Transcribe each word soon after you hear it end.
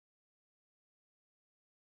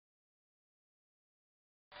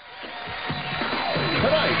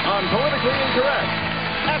on Politically Incorrect,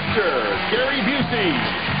 actor Gary Busey,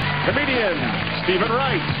 comedian Stephen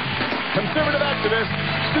Wright, conservative activist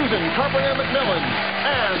Susan Carpenter McMillan,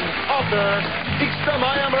 and author Yxta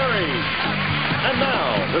Murra. And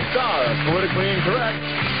now, the star of Politically Incorrect,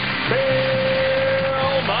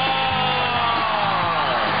 Maher.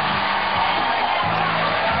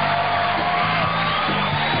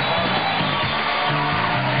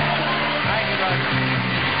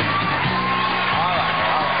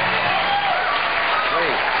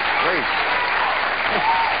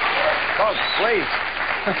 Folks, please.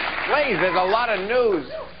 Please, there's a lot of news.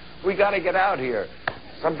 We got to get out here.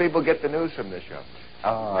 Some people get the news from this show.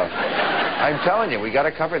 I'm telling you, we got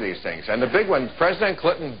to cover these things. And the big one, President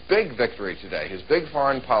Clinton's big victory today. His big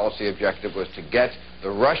foreign policy objective was to get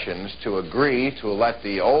the Russians to agree to let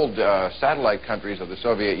the old satellite countries of the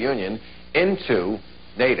Soviet Union into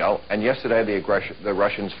NATO. And yesterday, the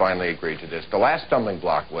Russians finally agreed to this. The last stumbling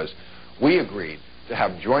block was we agreed to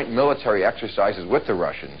have joint military exercises with the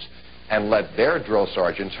Russians and let their drill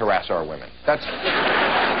sergeants harass our women. That's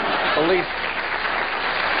the least.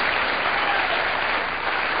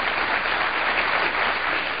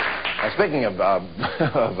 Now, speaking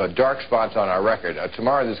of dark spots on our record,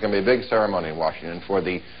 tomorrow there's going to be a big ceremony in Washington for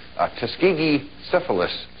the Tuskegee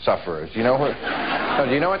syphilis sufferers. Do you know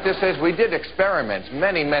what this is? We did experiments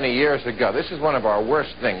many, many years ago. This is one of our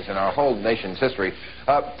worst things in our whole nation's history.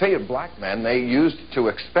 Black men they used to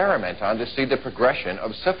experiment on to see the progression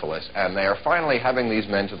of syphilis, and they are finally having these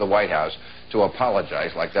men to the White House to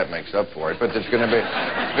apologize, like that makes up for it. But there's going to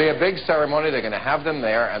be a big ceremony. They're going to have them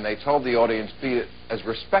there, and they told the audience, be as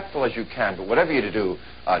respectful as you can, but whatever you do,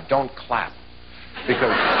 don't clap.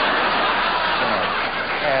 Because,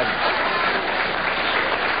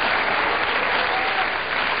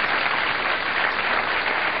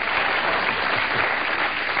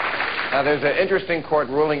 now, there's an interesting court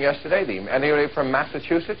ruling yesterday. Anybody from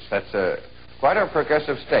Massachusetts? That's quite a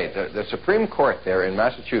progressive state. The Supreme Court there in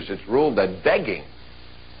Massachusetts ruled that begging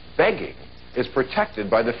is protected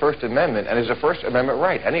by the First Amendment and is a First Amendment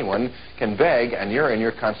right. Anyone can beg, and you're in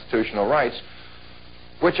your constitutional rights,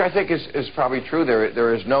 which I think is probably true.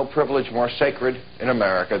 There is no privilege more sacred in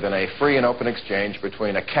America than a free and open exchange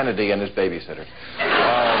between a Kennedy and his babysitter.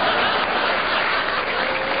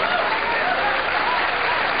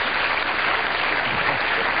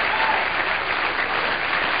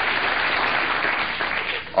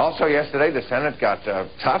 Also yesterday, the Senate got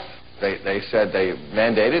tough. They said they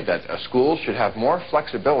mandated that schools should have more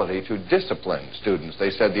flexibility to discipline students. They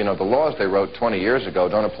said, the laws they wrote 20 years ago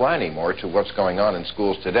don't apply anymore to what's going on in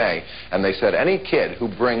schools today. And they said any kid who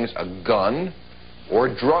brings a gun or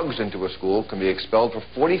drugs into a school can be expelled for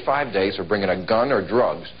 45 days for bringing a gun or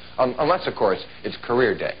drugs, unless, of course, it's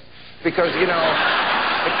career day. Because, the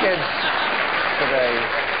kids today...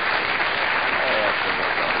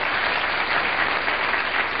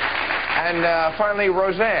 And finally,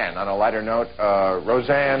 Roseanne, on a lighter note,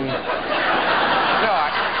 Roseanne...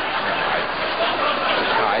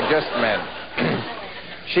 I just meant...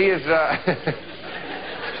 She is...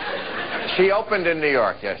 She opened in New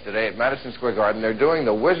York yesterday at Madison Square Garden. They're doing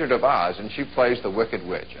The Wizard of Oz, and she plays the Wicked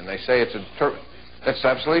Witch. And they say that's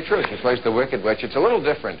absolutely true. She plays the Wicked Witch. It's a little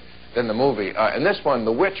different than the movie. In this one,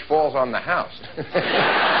 the witch falls on the house. Anyway,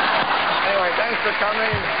 thanks for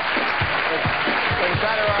coming. Been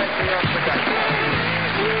satirized for your protection.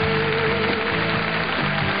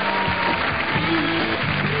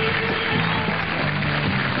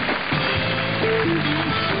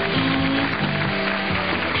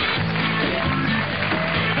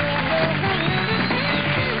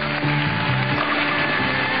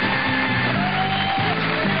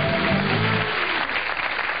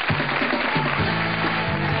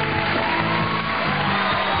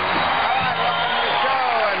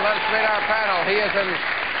 He is an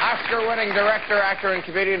Oscar-winning director, actor, and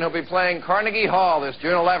comedian who'll be playing Carnegie Hall this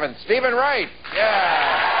June 11th. Stephen Wright.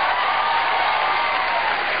 Yeah.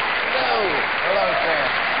 Hello, Sam.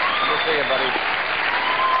 Good to see you, buddy.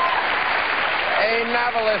 A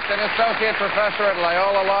novelist and associate professor at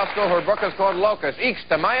Loyola Law School. Her book is called Locus.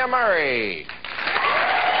 Yxta Murra.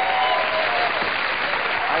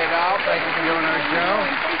 How you doing? Thank you for doing our show.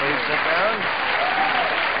 Please sit down.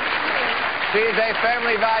 She's a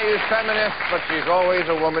family values feminist, but she's always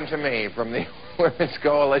a woman to me. From the Women's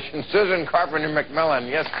Coalition, Susan Carpenter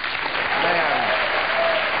McMillan. Yes, ma'am.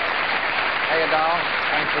 Hey, doll.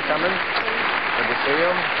 Thanks for coming. Good to see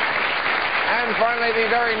you. And finally, the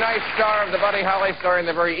very nice star of the Buddy Holly story and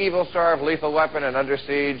the very evil star of Lethal Weapon and Under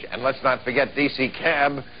Siege. And let's not forget DC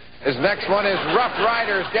Cab. His next one is Rough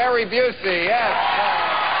Riders, Gary Busey. Yes.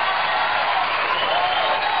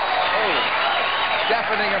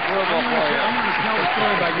 deafening approval for you. I'm going to tell a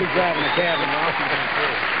story about you driving a cab in Washington,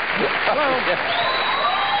 too.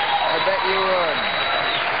 I bet you would.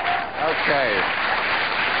 Okay.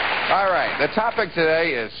 All right. The topic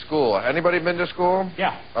today is school. Anybody been to school?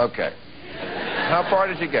 Yeah. Okay. How far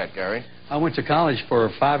did you get, Gary? I went to college for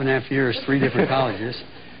 5.5 years, 3 different colleges.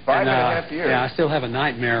 5.5 years? Yeah, I still have a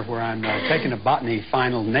nightmare where I'm taking a botany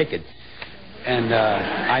final naked. And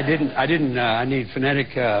I need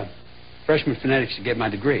freshman phonetics to get my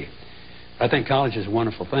degree. I think college is a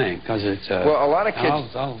wonderful thing because it's... well, a lot of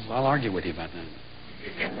kids... I'll argue with you about that.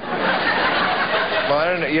 Well, I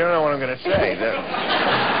don't know, you don't know what I'm going to say.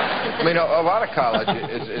 I mean, a lot of college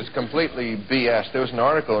is completely BS. There was an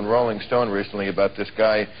article in Rolling Stone recently about this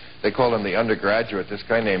guy, they call him the undergraduate, this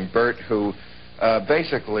guy named Bert, who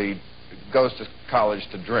basically goes to college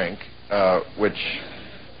to drink, which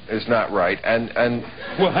is not right.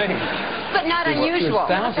 Well, hey. But not unusual.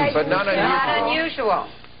 But not unusual. Not unusual.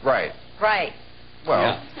 Right. Right.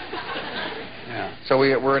 Well, yeah. So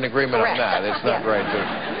we're in agreement Correct. on that. It's not right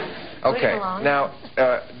to... Okay. Now,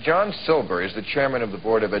 John Silber is the chairman of the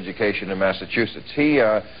Board of Education in Massachusetts. He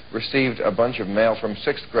received a bunch of mail from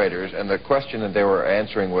 6th graders, and the question that they were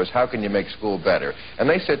answering was, how can you make school better? And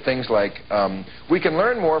they said things like, we can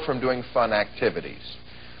learn more from doing fun activities.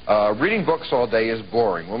 Reading books all day is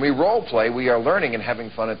boring. When we role play, we are learning and having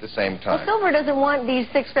fun at the same time. Well, Silver doesn't want these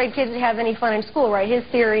 6th grade kids to have any fun in school, right? His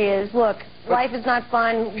theory is, look, life is not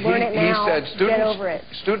fun, learn it now, he said get over it.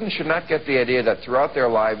 Students should not get the idea that throughout their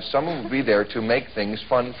lives someone will be there to make things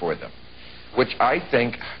fun for them, which I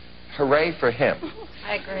think, hooray for him.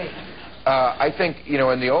 I agree. I think, you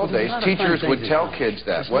know, in the old days, teachers would tell kids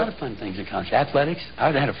that. There's a lot of fun things in college. Athletics.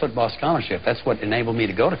 I had a football scholarship. That's what enabled me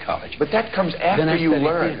to go to college. But that comes after you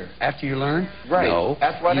learn. Theater. After you learn? Right. No.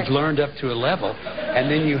 Athletics. You've learned up to a level,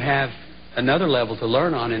 and then you have another level to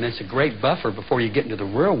learn on, and it's a great buffer before you get into the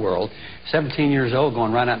real world. 17 years old,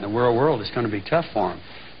 going right out in the real world is going to be tough for them.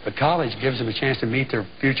 But college gives them a chance to meet their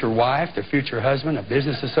future wife, their future husband, a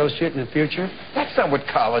business associate in the future. That's not what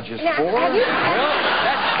college is for. Well,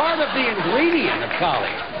 that's part of the ingredient of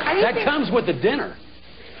college. That comes with the dinner.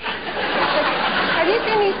 Have you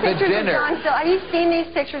seen these pictures of John Silver? Have you seen these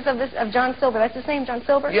pictures of John Silver? That's his name, John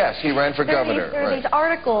Silver? Yes, he ran for governor. There are these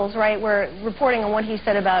articles, right, where reporting on what he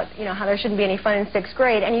said about, you know, how there shouldn't be any fun in 6th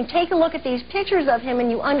grade. And you take a look at these pictures of him and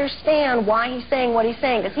you understand why he's saying what he's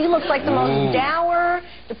saying. Because he looks like the most dour,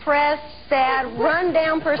 depressed, sad,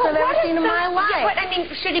 run-down person I've ever seen in my life. Yeah, I mean,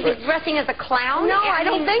 should he be dressing as a clown? No, I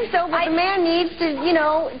don't think so. But the man needs to, you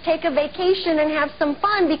know, take a vacation and have some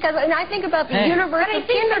fun. Because, and I think about the universe of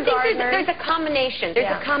kindergartners. There's a combination. There's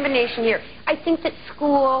a combination here. I think that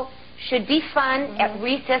school should be fun at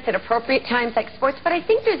recess at appropriate times like sports, but I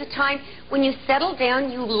think there's a time when you settle down,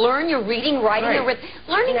 you learn your reading, writing,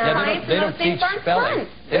 learning science, and those things aren't fun.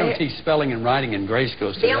 They don't teach spelling and writing in grade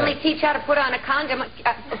schools today. They only teach how to put on a condom,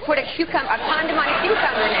 put a condom on a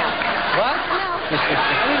cucumber now. What? No.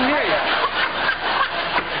 I didn't hear you.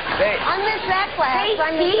 I missed that class. They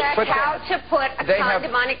teach how to put a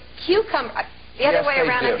condom on a cucumber. The other way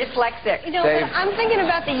around, I'm dyslexic. You know, I'm thinking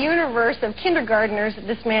about the universe of kindergartners that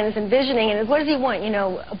this man is envisioning, and what does he want? You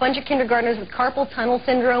know, a bunch of kindergartners with carpal tunnel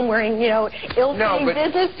syndrome wearing, you know, ill-fitting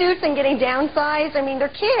business suits and getting downsized. I mean, they're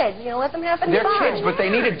kids. You know, let them have fun. They're kids, but they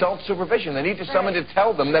need adult supervision. They need someone to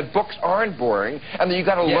tell them that books aren't boring and that you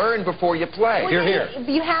got to learn before you play. Well,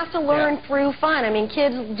 you have to learn through fun. I mean,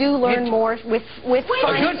 kids do learn more with fun.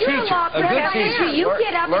 A good teacher. You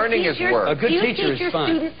get up learning and teach is work. A good teacher is fun.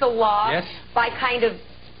 Do you teach your students the law by kind of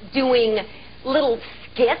doing little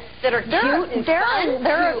skits that are cute and fun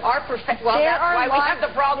to our profession? Well, that's why we have the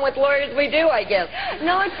problem with lawyers we do, I guess.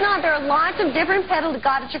 No, it's not. There are lots of different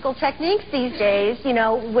pedagogical techniques these days, you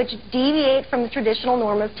know, which deviate from the traditional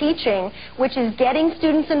norm of teaching, which is getting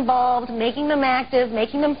students involved, making them active,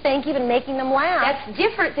 making them think, even making them laugh. That's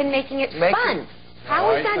different than making it fun.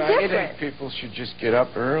 How is that different? I think people should just get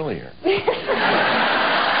up earlier.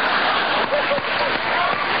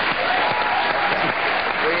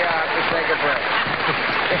 We have to take a break.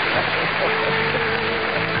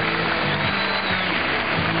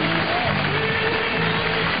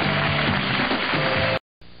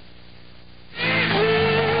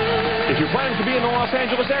 If you're planning to be in the Los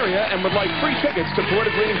Angeles area and would like free tickets to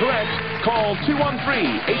Politically Incorrect, call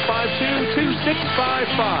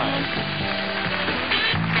 213-852-2655.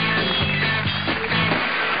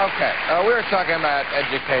 Okay, we were talking about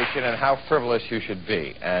education and how frivolous you should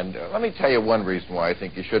be. And let me tell you one reason why I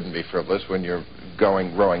think you shouldn't be frivolous when you're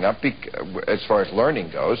growing up, as far as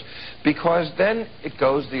learning goes, because then it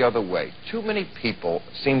goes the other way. Too many people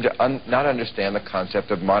seem to not understand the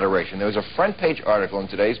concept of moderation. There was a front-page article in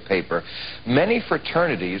today's paper. Many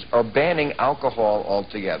fraternities are banning alcohol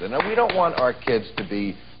altogether. Now, we don't want our kids to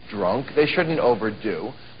be drunk. They shouldn't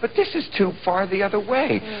overdo. But this is too far the other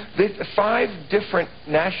way. The 5 different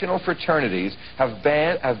national fraternities have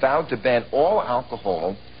vowed to ban all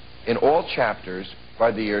alcohol in all chapters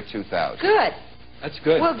by the year 2000. Good. That's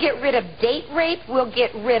good. We'll get rid of date rape. We'll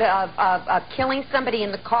get rid of killing somebody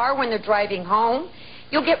in the car when they're driving home.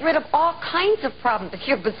 You'll get rid of all kinds of problems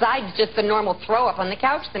here besides just the normal throw-up on the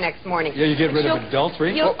couch the next morning. Yeah, you get rid of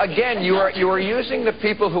adultery? Well, again, you are using the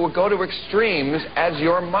people who will go to extremes as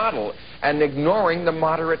your model and ignoring the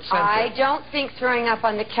moderate center. I don't think throwing up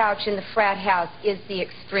on the couch in the frat house is the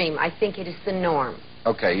extreme. I think it is the norm.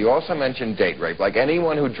 Okay, you also mentioned date rape. Like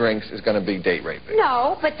anyone who drinks is going to be date raping.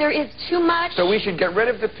 No, but there is too much. So we should get rid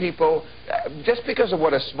of the people, just because of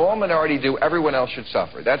what a small minority do, everyone else should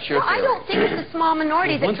suffer. That's your theory. I don't think it's a small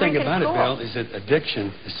minority that One thing drink about in it, school. Bill, is that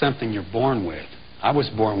addiction is something you're born with. I was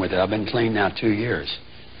born with it. I've been clean now 2 years.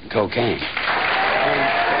 Cocaine.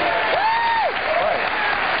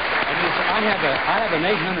 I have an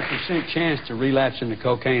 800% chance to relapse into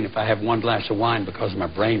cocaine if I have 1 glass of wine because of my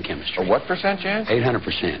brain chemistry. A what percent chance?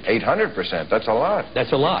 800%. 800%. That's a lot.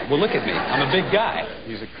 That's a lot. Well, look at me. I'm a big guy.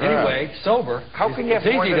 He's a crowd. Anyway, sober. How can you have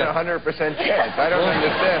more than 100% chance? I don't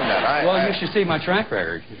understand that. Well, you should see my track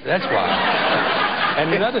record. That's why.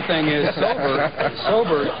 And another thing is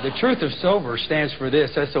sober, the truth of sober stands for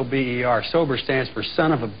this, S-O-B-E-R. Sober stands for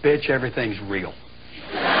son of a bitch, everything's real.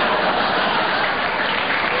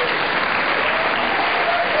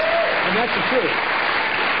 And that's the truth.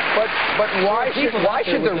 But why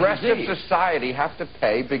should the rest of disease. society have to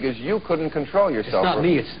pay because you couldn't control yourself? It's not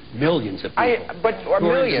me, it's millions of people. Who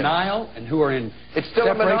are in denial and who are in it's still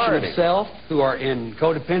separation a minority. of self, who are in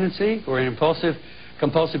codependency, who are in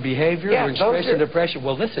compulsive behavior, Yeah, or in stress and depression.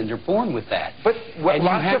 Well, listen, you're born with that. But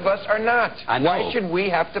lots of us are not. I know. Why should we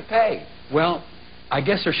have to pay? Well, I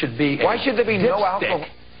guess there should be Why should there be no alcohol?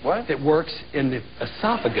 What? That works in the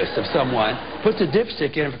esophagus of someone, puts a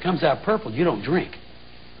dipstick in, if it comes out purple, you don't drink.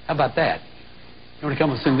 How about that? You want to come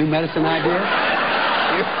with some new medicine idea?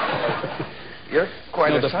 You're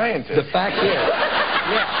quite a scientist. The fact is,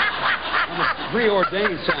 I'm a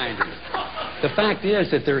preordained scientist. The fact is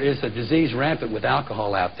that there is a disease rampant with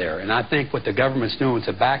alcohol out there, and I think what the government's doing with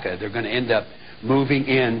tobacco, they're going to end up moving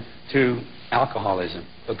into alcoholism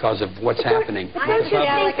because of what's happening. I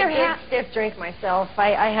like a big stiff drink myself.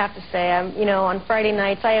 I have to say, on Friday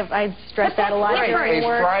nights, I stress that a lot during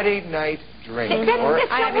work. A Friday night drink. That's not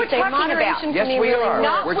what we're talking about. Yes, we are.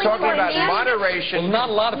 Not We're when talking you are about banning- moderation. Well, not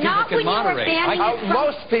a lot of people can moderate.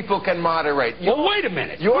 Most people can moderate. Well, wait a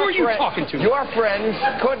minute. Who are you talking to? Your friends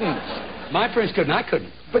couldn't. My friends couldn't. I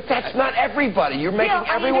couldn't. But that's not everybody. You're making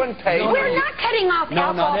everyone pay. We're not cutting off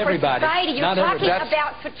alcohol for society. You're talking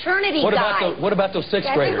about fraternity guys. What about those 6th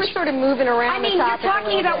I think graders? we're sort of moving around the topic you're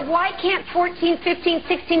talking about why can't 14, 15,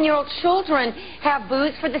 16-year-old children have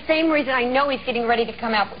booze for the same reason. I know he's getting ready to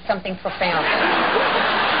come out with something profound.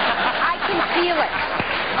 I can feel it.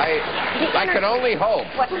 I can only hope.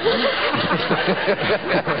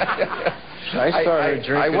 I started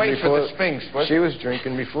drinking I wait before for the Sphinx. What? She was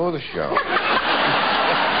drinking before the show.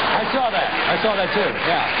 I saw that too.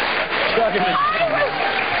 Yeah.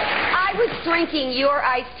 I was drinking your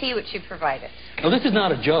iced tea, which you provided. No, this is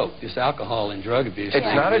not a joke. This alcohol and drug abuse. It's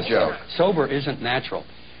not a joke. Sober isn't natural.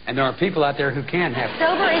 And there are people out there who can have...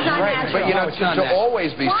 Sober is not natural. But, to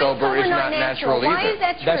always be sober is not natural either. Why is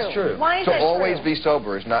that true? That's true. Why is to that always true? be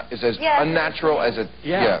sober is as unnatural as it...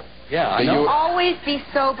 Yeah, I know. Always be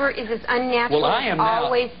sober is as unnatural Well, I am now, as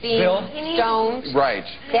always being Bill. stoned. Right.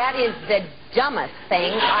 That is the dumbest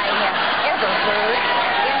thing I have ever heard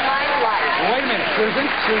in my life. Well, wait a minute, Susan,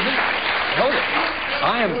 hold it.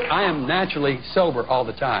 I am naturally sober all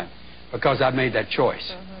the time because I made that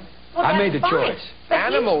choice. Well, I made the choice.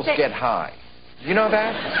 Animals get high. You know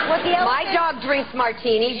that? My dog drinks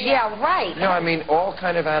martinis. Yeah, right. No, I mean all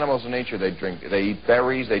kind of animals in nature. They drink. They eat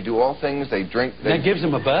berries. They do all things. They drink. That gives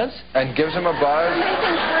them a buzz? And gives them a buzz.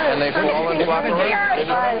 And they fall and flop around.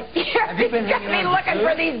 Have you been looking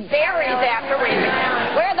for these berries after we...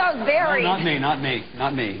 Where are those berries? No, not me.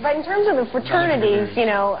 But in terms of the fraternities,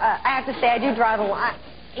 I have to say I do drive a lot.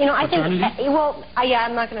 You know, I think, Fraternity? yeah,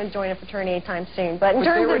 I'm not going to join a fraternity anytime soon. But in But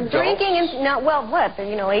terms they're of drinking, and no, well, what?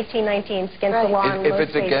 You know, 18, 19, it's against the law. If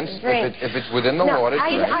it's against, if it's within the law to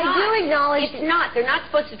drink. I do acknowledge it's not. They're not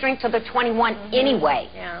supposed to drink till they're 21 anyway.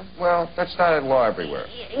 Yeah. Well, that's not a law everywhere.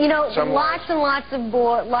 You know, Somewhere. lots and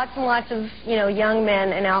lots of you know, young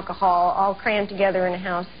men and alcohol all crammed together in a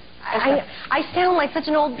house. I sound like such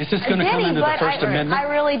an old Is this going to come ditty, into the but First Amendment? I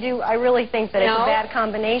really do. I really think that it's a bad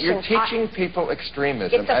combination. You're teaching people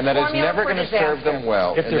extremism, It's a and that is formula never for going to serve them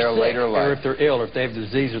well If in they're their sick, later life. or if they're ill, or if they have the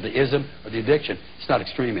disease, or the ism, or the addiction, it's not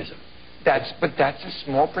extremism. But that's a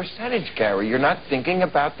small percentage, Gary. You're not thinking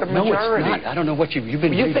about the No, majority. it's not. I don't know what you've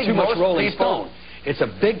been You reading think too much most Rolling people- Stone. It's a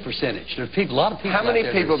big percentage. There's people, a lot of people. How many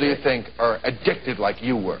out there people that do are you sick. think are addicted like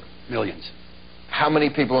you were? Millions. How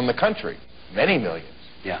many people in the country? Many millions.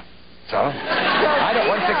 Yeah. So,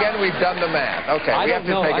 once again, we've done the math. Okay, we have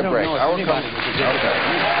to take a break. I will come.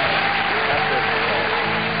 Okay.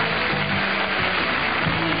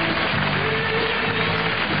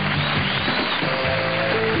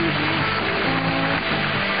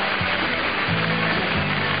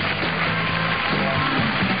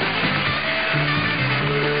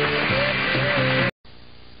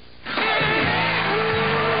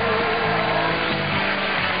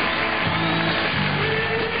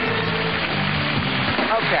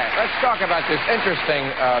 Okay, let's talk about this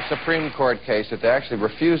interesting Supreme Court case that they actually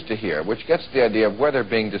refused to hear, which gets to the idea of whether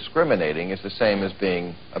being discriminating is the same as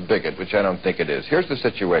being a bigot, which I don't think it is. Here's the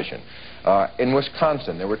situation. In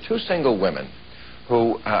Wisconsin, there were two single women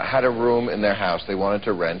who had a room in their house they wanted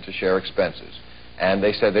to rent to share expenses. And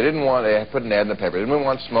they said they put an ad in the paper, they didn't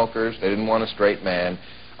want smokers, they didn't want a straight man.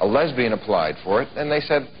 A lesbian applied for it, and they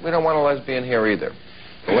said, we don't want a lesbian here either.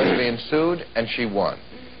 The lesbian sued, and she won.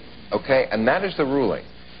 Okay, and that is the ruling.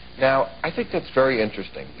 Now, I think that's very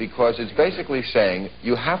interesting because it's basically saying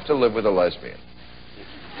you have to live with a lesbian.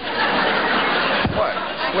 What?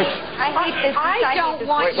 I hate this. I don't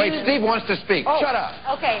want Wait, Steve wants to speak. Oh, Shut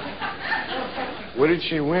up. Okay. What did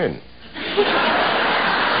she win?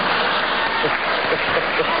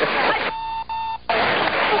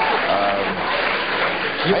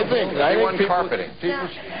 I won carpeting.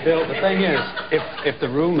 Bill, the thing is, if the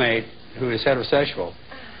roommate who is heterosexual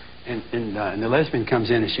and the lesbian comes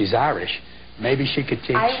in and she's Irish, maybe she could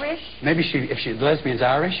teach. Irish? Maybe if the lesbian's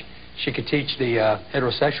Irish, she could teach the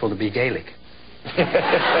heterosexual to be Gaelic.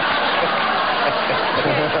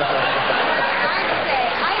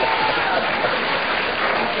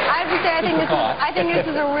 I think this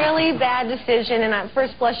is a really bad decision, and at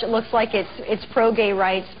first blush it looks like it's pro-gay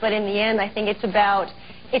rights, but in the end I think it's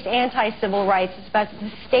anti-civil rights. It's about the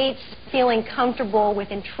states feeling comfortable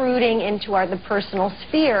with intruding into the personal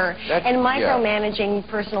sphere and micromanaging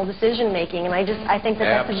personal decision-making, and I think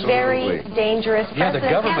that's a very dangerous precedent. Yeah, the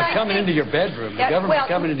government coming into your bedroom, the government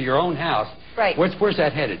coming into your own house. Right. Where's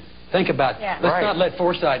that headed? Think about it. Let's not let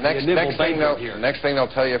foresight be a nibble bankrupt here. Next thing they'll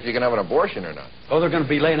tell you if you can have an abortion or not. Oh, they're going to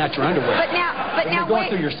be laying out your underwear. But now going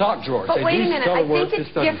through your sock drawers. But wait a minute. I think it's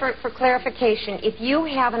different for clarification. If you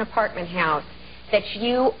have an apartment house that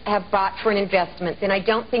you have bought for an investment, then I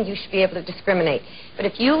don't think you should be able to discriminate. But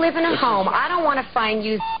if you live in a home, I don't want to find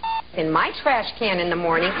you in my trash can in the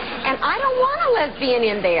morning, and I don't want a lesbian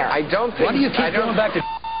in there. I don't think... Why do you keep going back to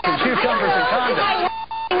cucumbers and condoms?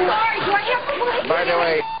 Sorry, do I have to believe By the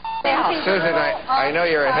way, Susan, I know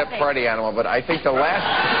you're a hip party animal, but I think the last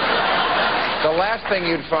thing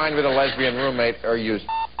you'd find with a lesbian roommate are used.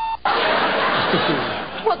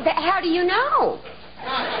 Well, how do you know?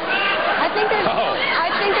 I think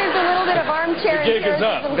there's a little bit of armchair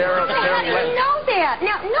empiricism. How do you know that?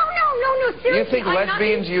 Now, no, seriously. You think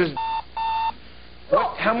lesbians use...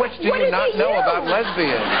 How much do you not know about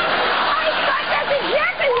lesbians? I thought that's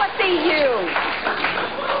exactly what they use.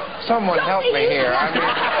 Someone help me here.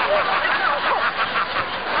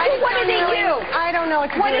 What do they use? I don't know what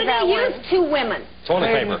to do with that one. What do they use? Two women.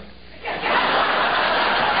 Toilet paper.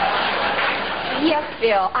 Yes,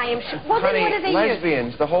 Bill, I am sure. Well, Honey, then what do they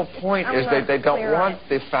lesbians, the whole point is that they don't want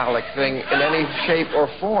the phallic thing in any shape or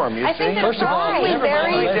form, you I think see? that's probably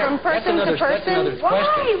varies from person to person.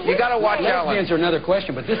 Question. You got to watch out. Lesbians are another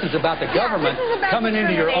question, but this is about the government coming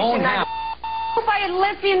into your own house. If I had a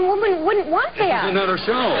lesbian woman, wouldn't want that. This is another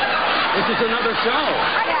show. This is another show.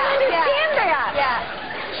 I don't understand that.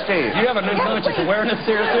 Steve. Do you have an unconscious awareness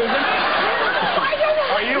here, Susan? I don't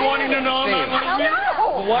know. Are you wanting to know Steve. about I don't know.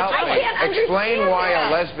 Help me. Explain why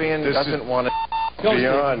a lesbian doesn't want to...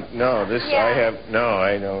 Beyond, no, this, I have, no,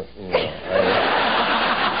 I don't,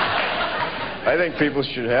 I think people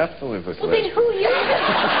should have to live with Well, then lesbians. who uses it?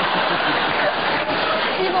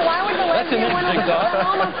 But why would the That's an lesbian want to interesting be a thought.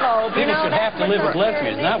 homophobe? People should have to live with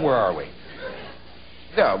lesbians. Now, where are we?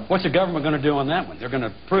 Yeah. What's the government going to do on that one? They're going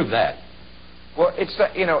to prove that. Well, it's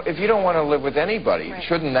that, you know, if you don't want to live with anybody,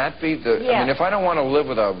 shouldn't that be the... I mean, if I don't want to live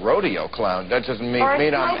with a rodeo clown, that doesn't mean I'm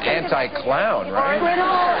anti-clown, right?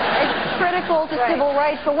 It's critical to civil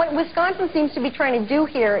rights, but what Wisconsin seems to be trying to do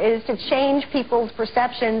here is to change people's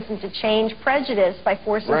perceptions and to change prejudice by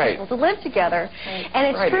forcing people to live together. And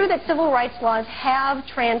it's true that civil rights laws have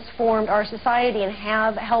transformed our society and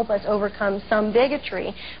have helped us overcome some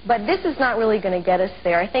bigotry, but this is not really going to get us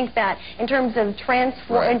there. I think that in terms of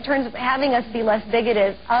having us be less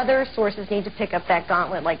bigoted, other sources need to pick up that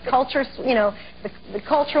gauntlet, like culture, you know, the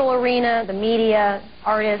cultural arena, the media,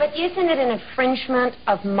 artists. But isn't it an infringement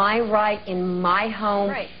of my right in my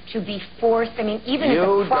home to be forced? I mean, even as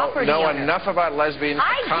a property owner. You don't know owner. enough about lesbians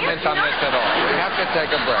to comment on this at all. We have to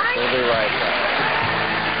take a break. We'll be right back.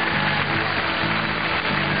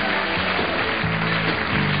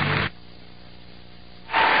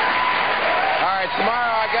 All right,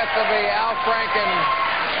 tomorrow I guess it'll be Al Franken,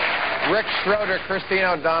 Rick Schroeder, Christine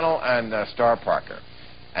O'Donnell, and Star Parker.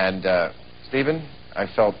 And, Stephen, I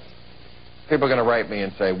felt people are going to write me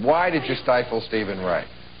and say, why did you stifle Stephen Wright?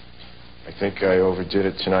 I think I overdid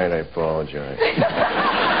it tonight. I apologize.